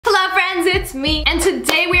it's me, and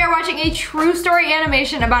today we are watching a true story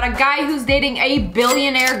animation about a guy who's dating a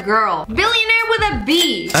billionaire girl. Billionaire with a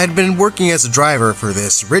B. I'd been working as a driver for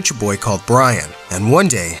this rich boy called Brian, and one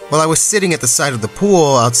day, while I was sitting at the side of the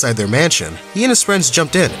pool outside their mansion, he and his friends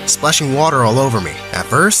jumped in, splashing water all over me. At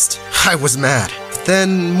first, I was mad.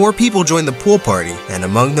 Then more people joined the pool party, and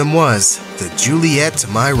among them was the Juliet to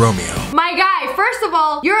my Romeo. My guy, first of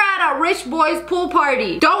all, you're at a rich boy's pool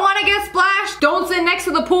party. Don't want to get splashed? Don't sit next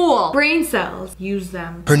to the pool. Brain cells, use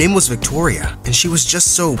them. Her name was Victoria, and she was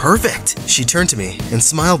just so perfect. She turned to me and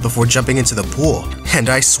smiled before jumping into the pool, and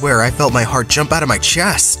I swear I felt my heart jump out of my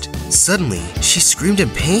chest. Suddenly, she screamed in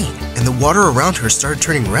pain, and the water around her started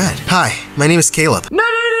turning red. Hi, my name is Caleb. No,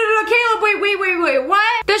 Caleb, wait, what?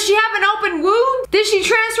 Does she have an open wound? Did she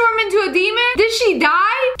transform into a demon? Did she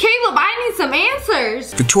die? Caleb, I need some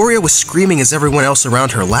answers. Victoria was screaming as everyone else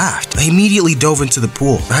around her laughed. I immediately dove into the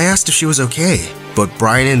pool. I asked if she was okay, but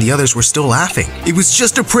Brian and the others were still laughing. It was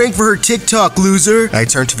just a prank for her TikTok, loser. I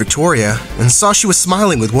turned to Victoria and saw she was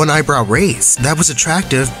smiling with one eyebrow raised. That was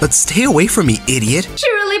attractive, but stay away from me, idiot. She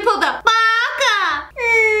really pulled a baka.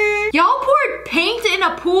 Y'all poured paint in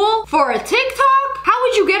a pool for a TikTok? How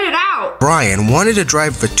would you get it out? Brian wanted to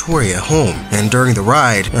drive Victoria home, and during the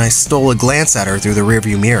ride, I stole a glance at her through the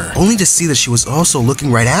rearview mirror, only to see that she was also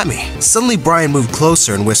looking right at me. Suddenly, Brian moved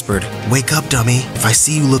closer and whispered, "Wake up, dummy. If I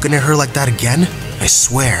see you looking at her like that again, I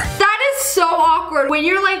swear." That is so awkward when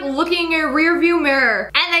you're like looking in your rearview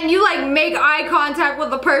mirror, and then you like make eye contact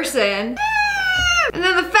with the person. And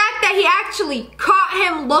then the fact that he actually caught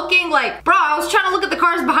him looking like, bro, I was trying to look at the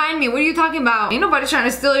cars behind me. What are you talking about? Ain't nobody trying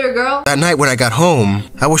to steal your girl. That night when I got home,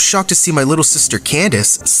 I was shocked to see my little sister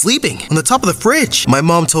Candace sleeping on the top of the fridge. My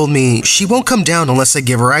mom told me she won't come down unless I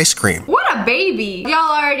give her ice cream. What a baby.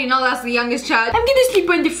 Y'all already know that's the youngest child. I'm gonna sleep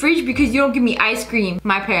on the fridge because you don't give me ice cream.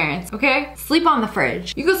 My parents, okay? Sleep on the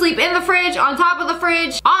fridge. You can sleep in the fridge, on top of the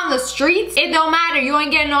fridge, on the streets. It don't matter. You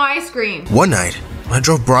ain't getting no ice cream. One night, I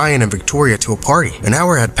drove Brian and Victoria to a party. An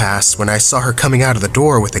hour had passed when I saw her coming out of the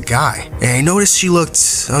door with a guy, and I noticed she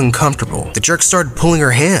looked uncomfortable. The jerk started pulling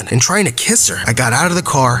her hand and trying to kiss her. I got out of the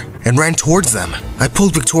car and ran towards them. I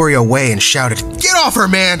pulled Victoria away and shouted, "Get off her,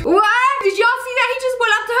 man!" What? Did y'all see that? He just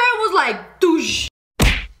went up to her and was like, "Douche."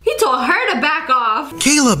 He told her to back off.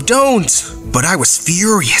 "Caleb, don't!" But I was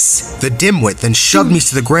furious. The dimwit then shoved me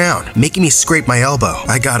to the ground, making me scrape my elbow.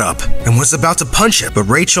 I got up and was about to punch it, but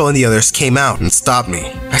Rachel and the others came out and stopped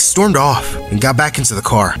me. I stormed off and got back into the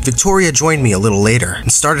car. Victoria joined me a little later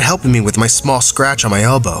and started helping me with my small scratch on my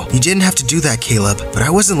elbow. "You didn't have to do that, Caleb," but I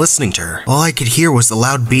wasn't listening to her. All I could hear was the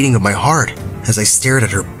loud beating of my heart as I stared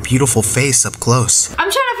at her beautiful face up close.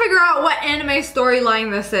 I'm trying to figure out what anime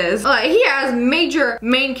storyline this is. He has major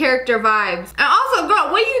main character vibes. And also,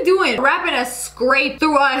 girl, what are you doing? Wrapping a scrape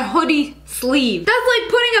through a hoodie sleeve. That's like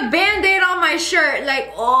putting a band-aid on my shirt.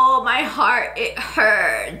 Like, oh, my heart, it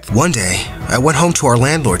hurts. One day, I went home to our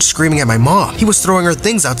landlord screaming at my mom. He was throwing her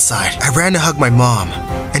things outside. I ran to hug my mom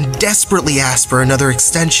and desperately asked for another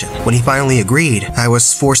extension. When he finally agreed, I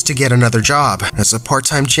was forced to get another job as a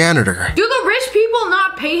part-time janitor. Do the rich people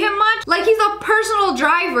not pay him much? Like he's a personal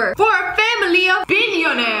driver for a family of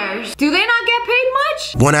billionaires. Do they not get paid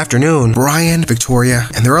much? One afternoon, Brian, Victoria,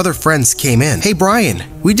 and their other friends came in. "Hey Brian,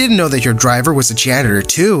 we didn't know that your driver was a janitor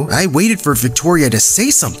too." I waited for Victoria to say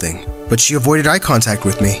something, but she avoided eye contact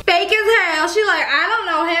with me. Fake as hell. She like, I don't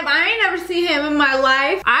know him. I ain't never seen him in my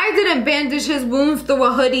life. I didn't bandage his wounds through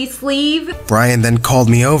a hoodie sleeve. Brian then called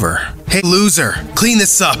me over. "Hey loser, clean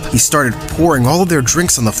this up." He started pouring all of their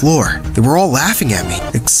drinks on the floor. They were all laughing at me,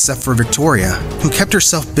 except for Victoria, who kept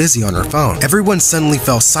herself busy on her phone. Everyone suddenly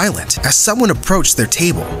fell silent as someone approached their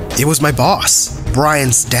table. It was my boss,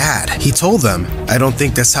 Brian's dad. He told them, "I don't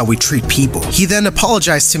think that's how we treat people." He then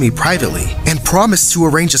apologized to me privately and promised to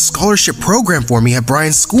arrange a scholarship program for me at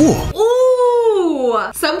Brian's school. Ooh,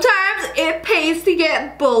 sometimes it pays to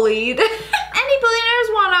get bullied. Any billionaires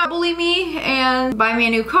wanna bully me and buy me a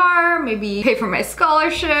new car, maybe pay for my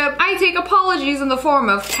scholarship? I take apologies in the form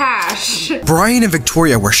of cash. Brian and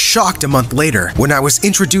Victoria were shocked a month later when I was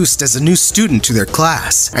introduced as a new student to their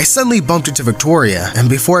class. I suddenly bumped into Victoria, and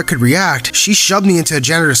before I could react, she shoved me into a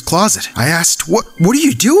janitor's closet. I asked, What are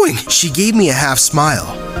you doing?" She gave me a half smile,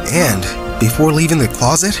 and before leaving the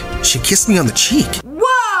closet, she kissed me on the cheek.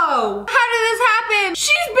 Whoa! How did this happen?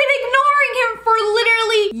 She's been ignoring him for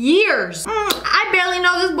literally years. I barely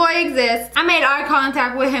know this boy exists. I made eye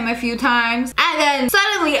contact with him a few times, and then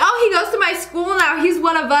suddenly, oh, he goes to my school now. He's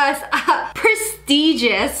one of us. Prestige.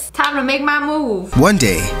 prestigious. Time to make my move. One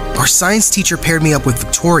day, our science teacher paired me up with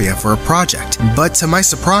Victoria for a project, but to my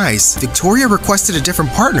surprise, Victoria requested a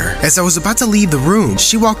different partner. As I was about to leave the room,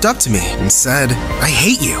 she walked up to me and said, "I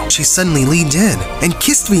hate you." She suddenly leaned in and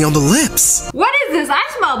kissed me on the lips. What is this? I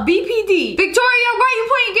smell BPD. Victoria, why are you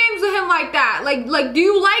playing games with him like that? Like, do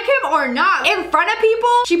you like him or not? In front of people,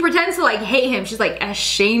 she pretends to like hate him. She's like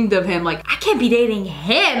ashamed of him. Like, I can't be dating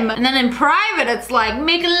him. And then in private, it's like,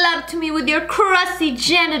 make love to me with your crusty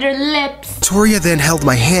janitor lips. Victoria then held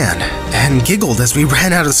my hand and giggled as we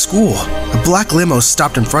ran out of school. A black limo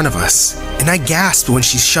stopped in front of us, and I gasped when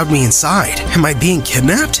she shoved me inside. Am I being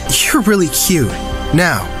kidnapped? You're really cute.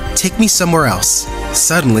 Now, take me somewhere else.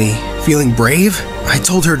 Suddenly, feeling brave, I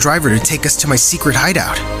told her driver to take us to my secret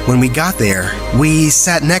hideout. When we got there, we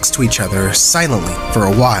sat next to each other silently for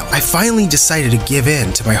a while. I finally decided to give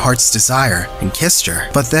in to my heart's desire and kissed her.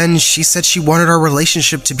 But then she said she wanted our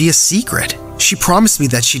relationship to be a secret. She promised me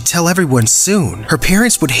that she'd tell everyone soon. Her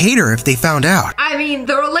parents would hate her if they found out. I mean,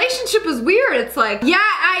 the relationship is weird. It's like, yeah,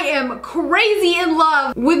 I am crazy in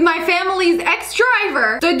love with my family's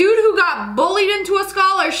ex-driver, the dude who got bullied into a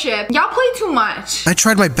scholarship. Y'all play too much. I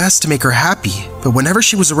tried my best to make her happy, but whenever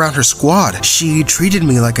she was around her squad, she treated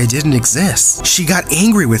me like I didn't exist. She got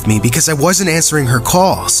angry with me because I wasn't answering her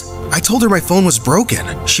calls. I told her my phone was broken.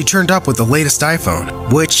 She turned up with the latest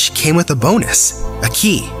iPhone, which came with a bonus, a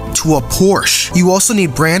key to a Porsche. You also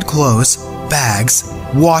need brand clothes, bags,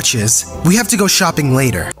 watches. We have to go shopping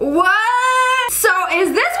later. What? So is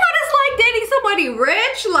this what it's like dating somebody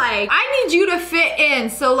rich? Like, I need you to fit in.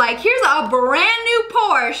 So like, here's a brand new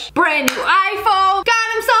Porsche, brand new iPhone, got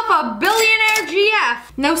himself a billionaire GF.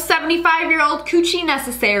 No 75-year-old coochie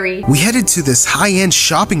necessary. We headed to this high-end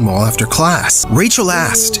shopping mall after class. Rachel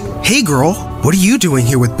asked, "Hey girl, what are you doing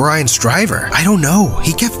here with Brian's driver?" "I don't know.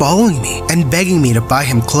 He kept following me and begging me to buy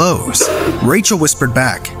him clothes." Rachel whispered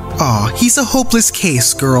back, "Aw, he's a hopeless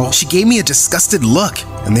case, girl." She gave me a disgusted look,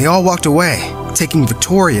 and they all walked away, taking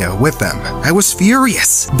Victoria with them. I was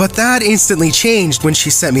furious, but that instantly changed when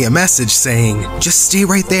she sent me a message saying, "Just stay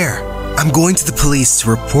right there. I'm going to the police to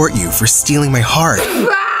report you for stealing my heart."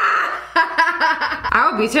 I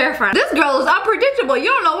would be terrified. This girl is unpredictable. You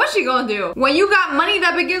don't know what she's gonna do. When you got money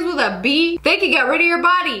that begins with a B, they could get rid of your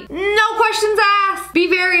body. No questions asked. Be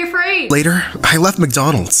very afraid. Later, I left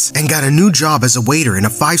McDonald's and got a new job as a waiter in a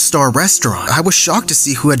 5-star restaurant. I was shocked to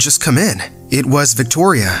see who had just come in. It was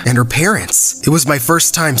Victoria and her parents. It was my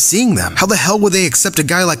first time seeing them. How the hell would they accept a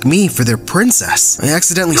guy like me for their princess? I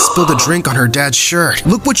accidentally spilled a drink on her dad's shirt.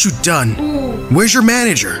 "Look what you've done." "Where's your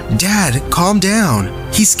manager?" "Dad, calm down.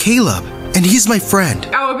 He's Caleb, and he's my friend."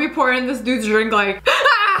 I would be pouring this dude's drink like,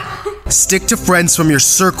 "Stick to friends from your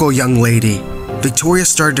circle, young lady." Victoria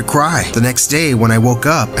started to cry. The next day, when I woke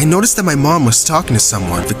up, I noticed that my mom was talking to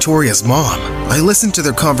someone, Victoria's mom. I listened to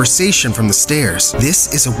their conversation from the stairs. "This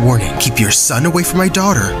is a warning. Keep your son away from my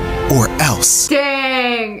daughter, or else."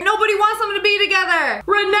 Dang. Nobody wants them to be together.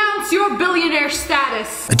 Renounce your billionaire status.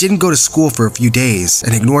 I didn't go to school for a few days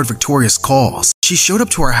and ignored Victoria's calls. She showed up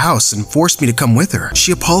to our house and forced me to come with her.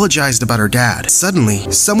 She apologized about her dad. Suddenly,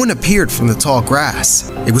 someone appeared from the tall grass.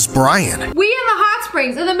 It was Brian. We in the hot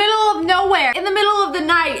springs, in the middle of nowhere, in the middle of the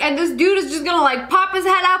night, and this dude is just gonna like pop his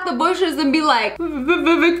head out the bushes and be like,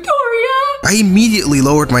 "Victoria?" I immediately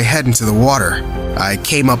lowered my head into the water. I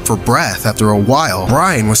came up for breath after a while.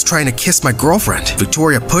 Brian was trying to kiss my girlfriend.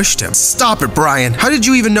 Victoria pushed him. "Stop it, Brian. How did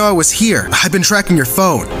you even know I was here? I've been tracking your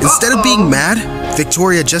phone." Instead of being mad,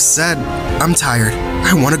 Victoria just said, "I'm tired.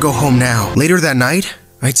 I want to go home now." Later that night,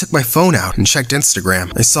 I took my phone out and checked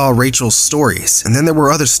Instagram. I saw Rachel's stories, and then there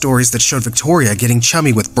were other stories that showed Victoria getting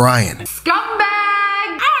chummy with Brian.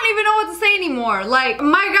 Scumbag! I don't even know what to say anymore. Like,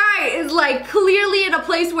 my guy is like clearly in a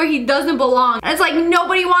place where he doesn't belong. And it's like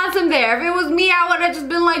nobody wants him there. If it was me, I would have just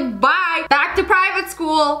been like, bye, back to private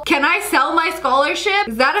school. Can I sell my scholarship?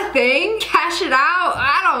 Is that a thing? Cash it out?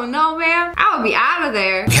 I don't know, man. I would be out of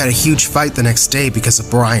there. We had a huge fight the next day because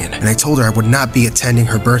of Brian, and I told her I would not be attending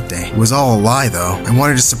her birthday. It was all a lie though. I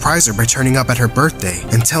wanted to surprise her by turning up at her birthday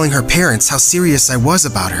and telling her parents how serious I was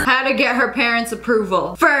about her. How to get her parents'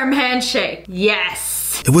 approval. Firm handshake. Yes.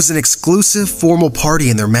 It was an exclusive, formal party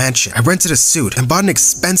in their mansion. I rented a suit and bought an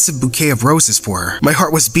expensive bouquet of roses for her. My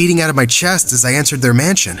heart was beating out of my chest as I entered their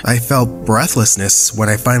mansion. I felt breathlessness when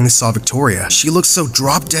I finally saw Victoria. She looked so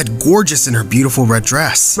drop-dead gorgeous in her beautiful red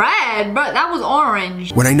dress. Red? But that was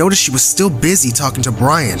orange. When I noticed she was still busy talking to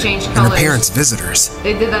Brian and her parents' visitors,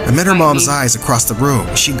 They did that. I met her mom's eyes across the room.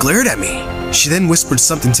 She glared at me. She then whispered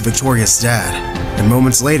something to Victoria's dad. And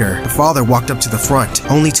moments later, the father walked up to the front,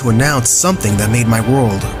 only to announce something that made my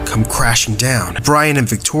world come crashing down. Brian and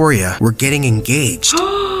Victoria were getting engaged.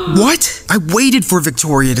 What? I waited for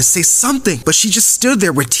Victoria to say something, but she just stood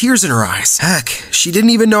there with tears in her eyes. Heck, she didn't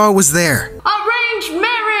even know I was there. Arranged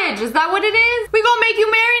marriage, is that what it is? We gonna make you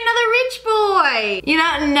marry another rich boy. You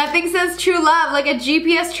know, nothing says true love like a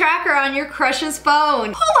GPS tracker on your crush's phone.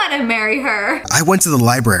 We'll let him marry her. I went to the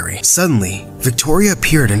library. Suddenly, Victoria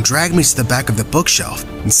appeared and dragged me to the back of the bookshelf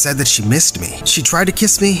and said that she missed me. She tried to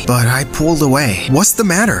kiss me, but I pulled away. What's the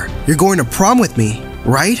matter? You're going to prom with me,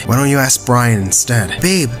 right? Why don't you ask Brian instead?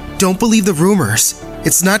 Babe, don't believe the rumors.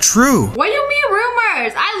 It's not true. What do you mean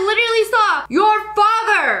rumors? I literally saw your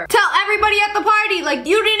father tell everybody at the party. Like,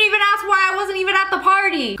 you didn't even ask why I wasn't even at the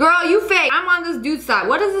party. Girl, you fake. I'm on this dude's side.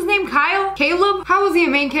 What is his name? Kyle? Caleb? How was he a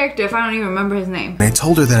main character if I don't even remember his name? I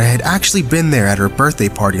told her that I had actually been there at her birthday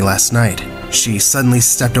party last night. She suddenly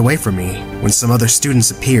stepped away from me when some other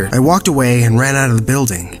students appeared. I walked away and ran out of the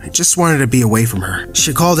building. I just wanted to be away from her.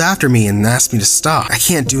 She called after me and asked me to stop. I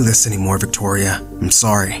can't do this anymore, Victoria. I'm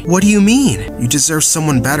sorry. What do you mean? You deserve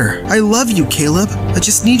someone better. I love you, Caleb. I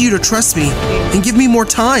just need you to trust me and give me more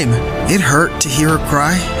time. It hurt to hear her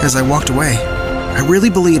cry as I walked away. I really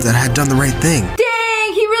believed that I had done the right thing.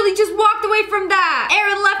 Dang, he really just walked away from that.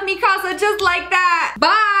 Aaron left Mikasa just like that.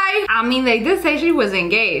 Bye. I mean, they did say she was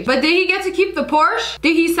engaged, but did he get to keep the Porsche?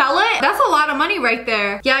 Did he sell it? That's a lot of money right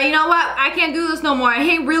there. Yeah, you know what? I can't do this no more.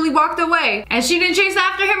 He really walked away. And she didn't chase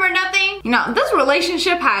after him or nothing. You know, this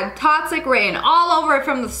relationship had toxic written all over it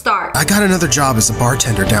from the start. I got another job as a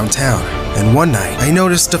bartender downtown, and one night I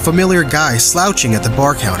noticed a familiar guy slouching at the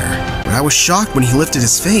bar counter. And I was shocked when he lifted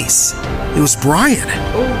his face. It was Brian.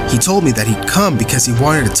 Ooh. He told me that he'd come because he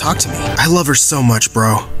wanted to talk to me. I love her so much,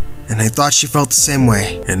 bro. And I thought she felt the same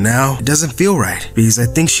way. And now, it doesn't feel right, because I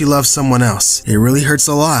think she loves someone else. It really hurts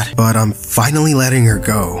a lot, but I'm finally letting her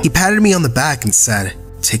go. He patted me on the back and said,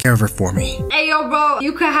 take care of her for me. Hey, yo, bro,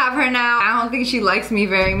 you could have her now. I don't think she likes me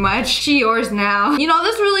very much. She yours now. You know,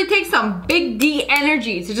 this really takes some big D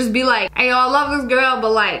energy to just be like, hey, yo, I love this girl,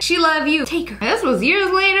 but like, she love you. Take her. This was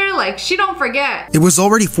years later. Like, she don't forget. It was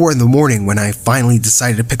already 4 in the morning when I finally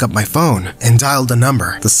decided to pick up my phone and dialed a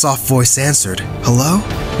number. The soft voice answered, hello?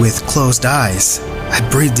 With closed eyes, I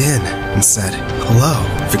breathed in and said, hello,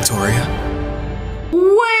 Victoria.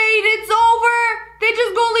 Wait, it's over? They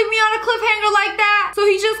just gonna leave me on a cliffhanger like that? So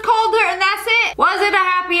he just called her and that's it? Was it a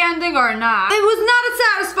happy ending or not? It was not a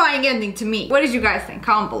satisfying ending to me. What did you guys think?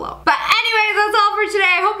 Comment below. But anyways, that's all for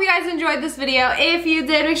today. I hope you guys enjoyed this video. If you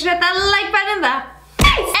did, make sure to hit that like button in the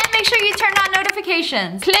face. And make sure you turn on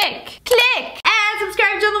notifications. Click, and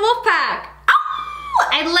subscribe to the Wolf Pack. Oh,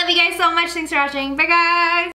 I love you guys so much. Thanks for watching. Bye, guys.